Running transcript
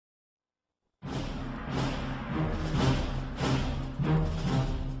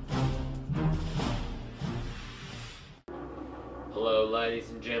Hello ladies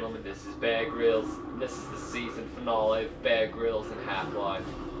and gentlemen, this is Grylls. This is the season finale of Grylls and Half-Life.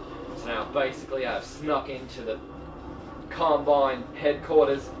 So now basically I've snuck into the Combine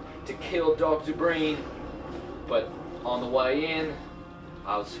headquarters to kill Dr.Breen, but on the way in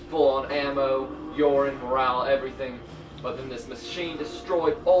I was full on ammo, urine, morale, everything, but then this machine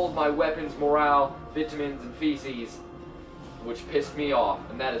destroyed all of my weapons, morale, vitamins, and feces, which pissed me off,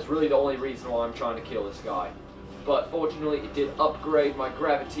 and that is really the only reason why I'm trying to kill this guy. But fortunately it did upgrade my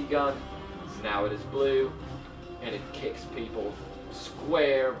gravity gun, so now it is blue, and it kicks people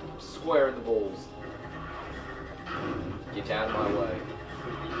square in the balls. Get out of my way.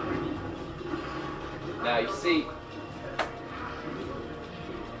 Now you see,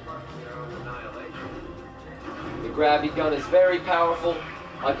 the gravity gun is very powerful.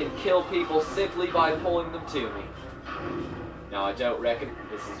 I can kill people simply by pulling them to me. Now I don't reckon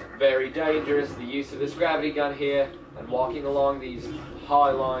this is very dangerous, the use of this gravity gun here, and walking along these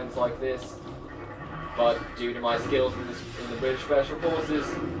high lines like this, but due to my skills in the British Special Forces,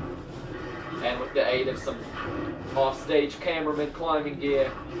 and with the aid of some off-stage cameraman climbing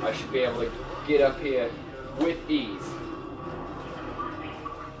gear, I should be able to get up here with ease.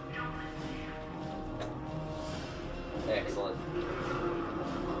 Excellent.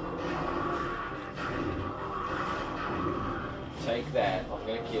 Take that, I'm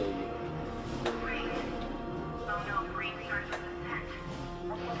gonna kill you.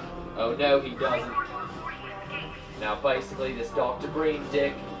 Oh no, he doesn't. Now basically this Dr.Breen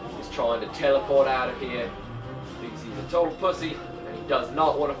dick is trying to teleport out of here because he's a total pussy and he does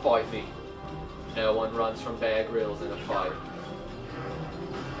not want to fight me. No one runs from Grylls in a fight.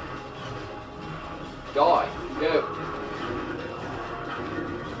 Die! Go!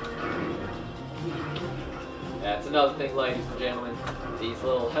 That's another thing, ladies and gentlemen. These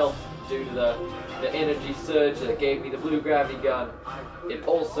little health due to the energy surge that gave me the blue gravity gun. It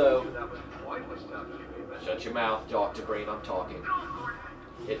also... Shut your mouth, Dr.Breen, I'm talking.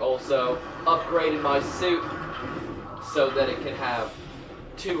 It also upgraded my suit so that it can have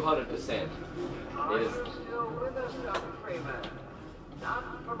 200%. It is...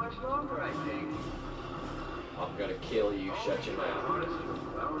 I'm gonna kill you, shut your mouth.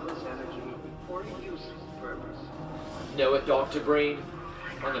 Know it, Dr.Breen?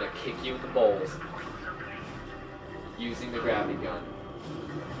 I'm gonna kick you in the balls. Using the gravity gun.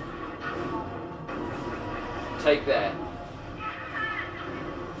 Take that.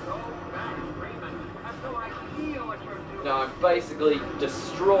 Now I'm basically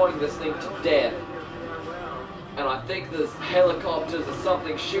destroying this thing to death. And I think there's helicopters or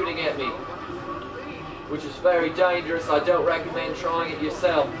something shooting at me, which is very dangerous. I don't recommend trying it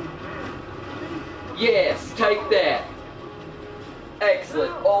yourself. Yes, take that.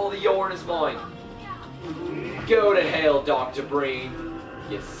 Excellent. All the urine is mine. Go to hell, Dr.Breen.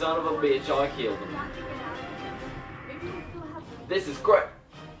 You son of a bitch, I killed him. This is great.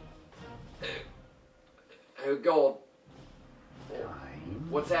 Oh God.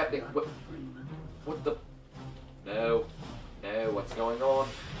 What's happening? What the? No. No, what's going on?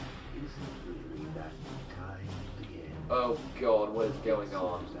 Oh God, what is going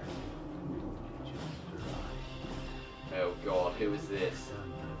on? Oh God, who is this?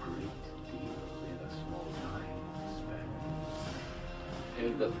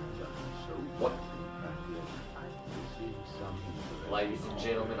 Who the... What? Ladies and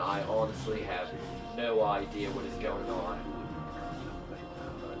gentlemen, I honestly have no idea what is going on.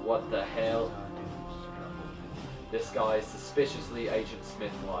 What the hell? This guy is suspiciously Agent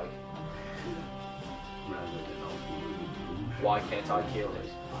Smith-like. Why can't I kill him?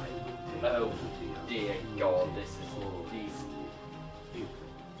 Oh dear God, this is these.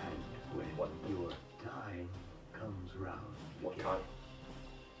 What? Your time comes round. What kind?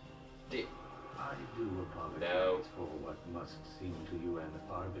 I do apologize No. for what must seem to you an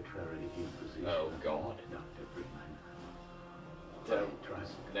arbitrary imposition. Oh God. Dr. Freeman. Don't.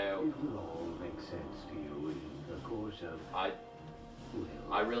 Trust No. it will all make sense to you in the course of...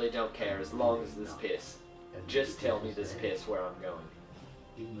 I really don't care as long as this piss. Just tell me this piss where I'm going.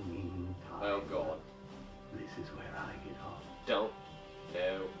 In the meantime, Oh God. this is where I get off. Don't.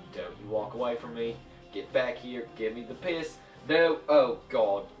 No. Don't you walk away from me. Get back here. Give me the piss. No. Oh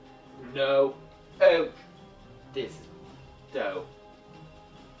God. No. Oh. This. No.